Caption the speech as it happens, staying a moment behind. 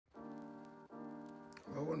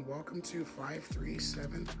Hello and welcome to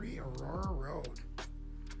 5373 Aurora Road.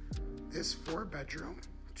 This 4-bedroom,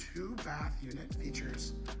 2-bath unit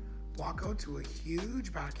features walkout to a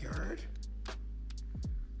huge backyard,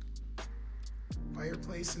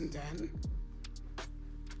 fireplace and den,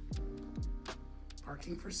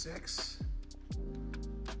 parking for 6,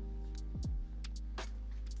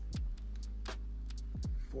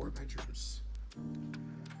 four bedrooms.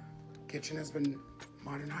 Kitchen has been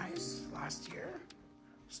modernized last year.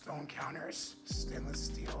 Stone counters, stainless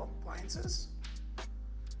steel appliances.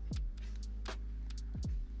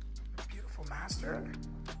 Beautiful master.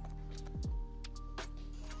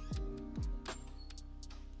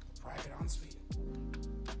 Private ensuite.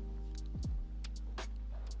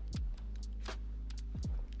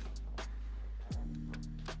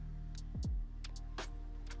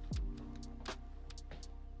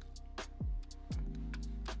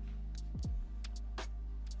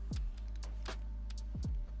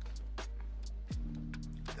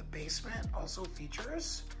 Basement also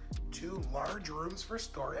features 2 large rooms for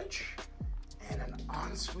storage and an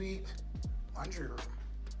ensuite laundry room,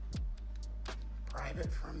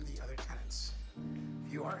 private from the other tenants.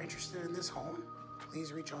 If you are interested in this home,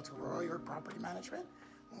 please reach out to Royal York Property Management.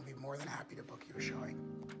 We'll be more than happy to book you a showing.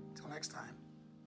 Until next time.